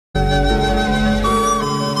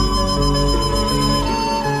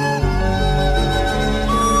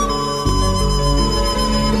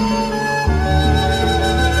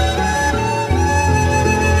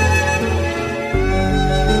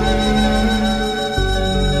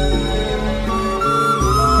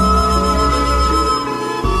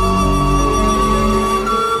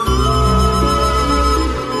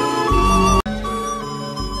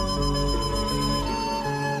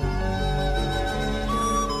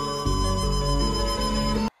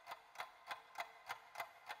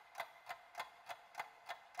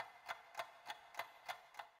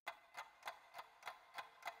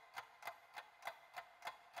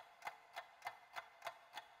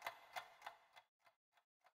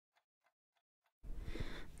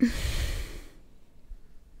Oh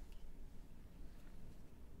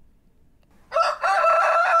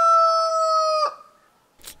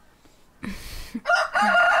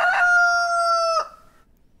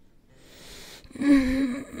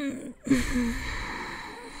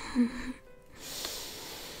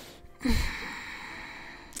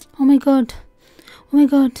my god. Oh my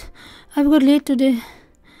god. I've got late today.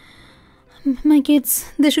 My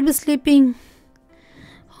kids, they should be sleeping.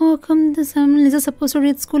 How come the families are supposed to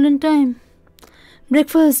reach school in time?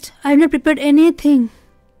 Breakfast. I've not prepared anything.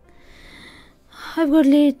 I've got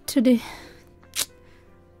late today.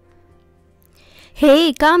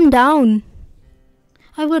 Hey, calm down.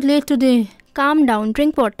 I've got late today. Calm down.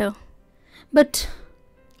 Drink water. But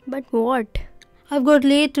what? I've got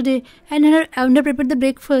late today and I've not prepared the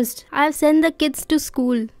breakfast. I've sent the kids to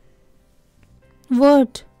school.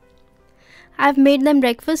 What? I've made them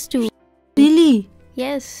breakfast too. Really?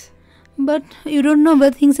 Yes. But you don't know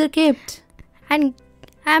where things are kept. And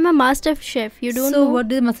I'm a master chef. You don't know. So what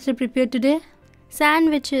did the master chef prepare today?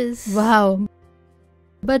 Sandwiches. Wow.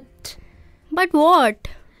 But what?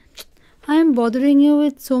 I am bothering you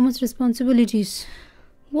with so much responsibilities.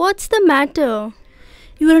 What's the matter?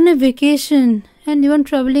 You are on a vacation and you are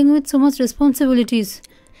traveling with so much responsibilities.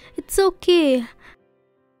 It's okay.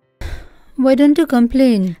 Why don't you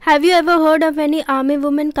complain? Have you ever heard of any army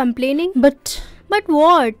woman complaining? But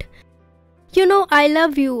what? You know, I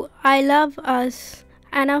love you. I love us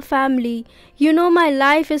and our family. You know, my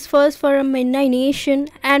life is first for my nation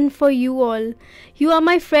and for you all. You are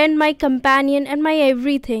my friend, my companion, and my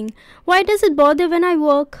everything. Why does it bother when I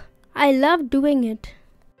work? I love doing it.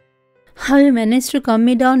 how you manage to calm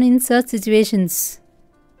me down in such situations?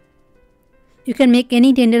 You can make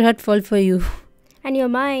any tender heart fall for you. And you're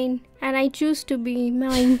mine, and I choose to be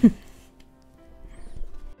mine.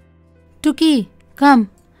 Tuki,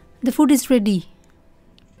 come. The food is ready.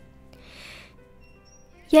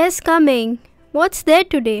 Yes, coming. What's there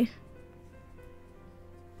today?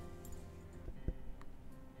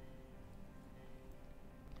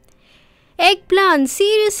 Eggplant,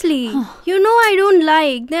 seriously. You know I don't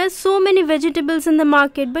like. There's so many vegetables in the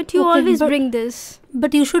market, but you always bring this.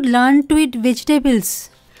 But you should learn to eat vegetables.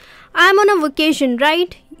 I'm on a vacation,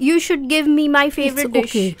 right? You should give me my favorite dish.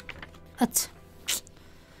 Okay. Achha.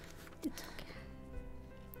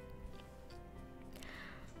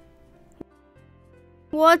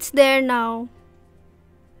 What's there now?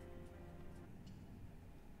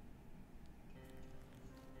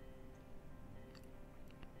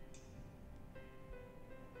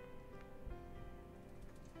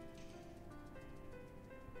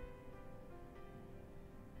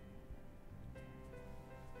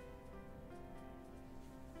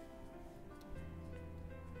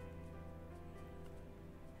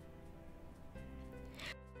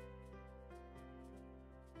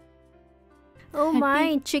 Oh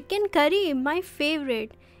my, chicken curry, my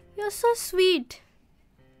favorite. You're so sweet.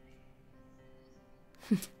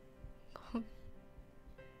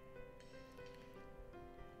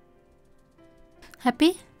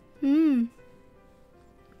 Happy?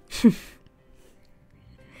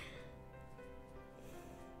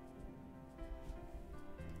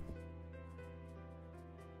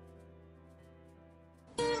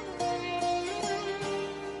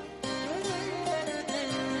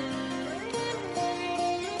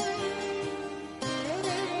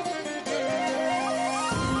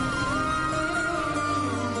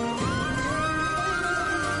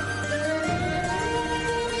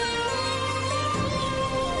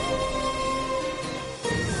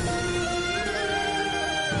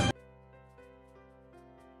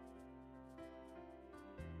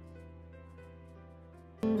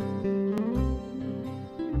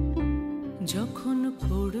 যখন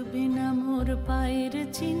পড়বে না মোর পায়ের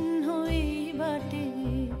চিহ্ন এই বাটে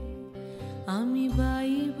আমি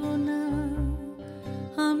বাইব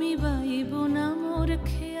না মোর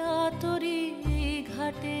খেয়া তরি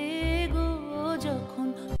ঘাটে গো যখন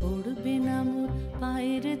পড়বে না মোর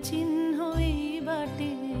পায়ের চিহ্ন এই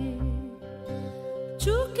বাটে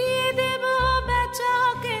চুকিয়ে দেব বেচা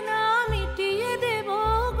কেনা মিটিয়ে দেব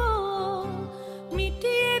গো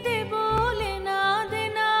মিটিয়ে দেব লেনা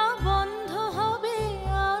দেনা বন্ধ হবে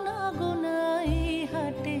আনা গোনা এই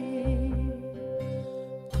হাটে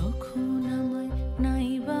তখন আমায়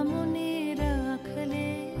নাইবা মনে রাখলে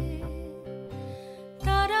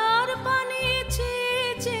তারার পানি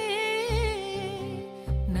চেয়ে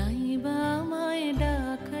নাইবা আমায়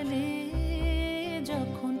ডাকলে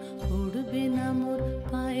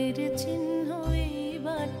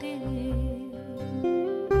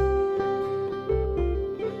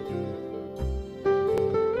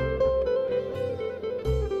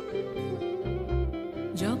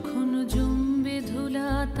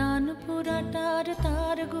তানপুরাটার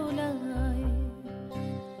তার গোলায়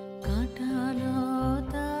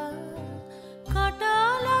কাঁটালতা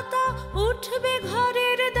কাঁটালতা উঠবে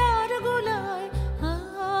ঘরের দ্বার গোলায়,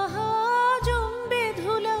 আহা জমবে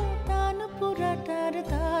ধুলা তানপুরাটার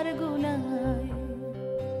তার গোলায়।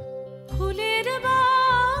 ফুলের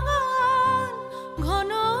বাগান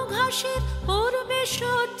ঘন ঘাসের পূর্বে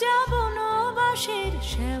সজ্জা বনবাসের,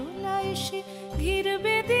 শ্যাওলা এসে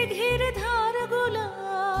ঘিরবে দিঘির ধার গোলায়।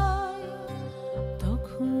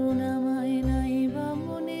 তখন আমায় নাইবা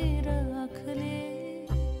মনে রাখলে,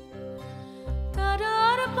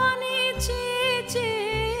 তারার পানে চেয়ে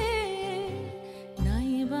চেয়ে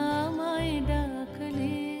নাইবা আমায়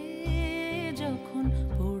ডাকলে, যখন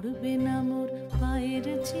পড়বে না মোর পায়ের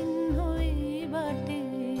চিহ্ন এই বাটে।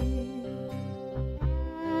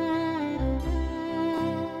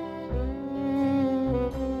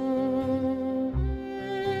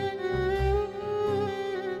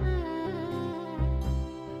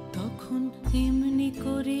 তখন এমনি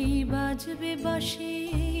করেই বাজবে বাঁশি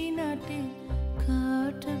নাটে,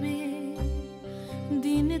 কাটবে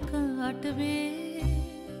দিন কাটবে,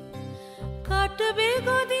 কাটবে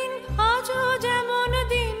গদিন আজও যেমন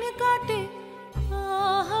দিন কাটে,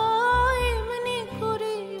 আহা এমনি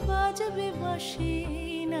করে বাজবে বাঁশি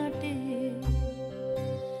নাটে।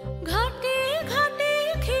 ঘাটে ঘাটে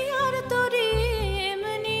খেয়ার তরে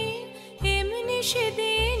এমনি এমনি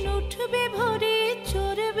সেদিন উঠবে ভোরে,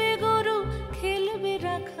 চড়বে গরু খেলবে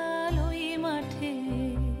রাখাল ওই মাঠে।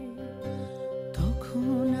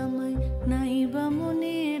 তখন আমায় নাইবা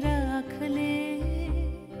মনে রাখলে,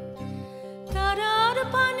 তারার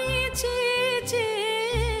পানে চেয়ে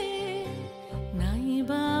চেয়ে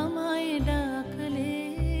নাইবা আমায় ডাকলে,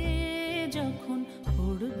 যখন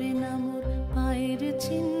পড়বে না মোর পায়ের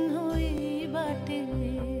চিহ্ন এই বাটে।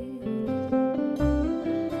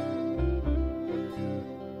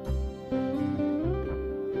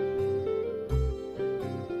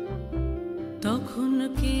 তখন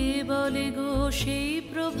কে বলে গো সেই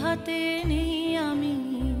প্রভাতে নেই আমি,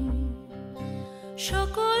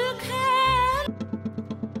 সকল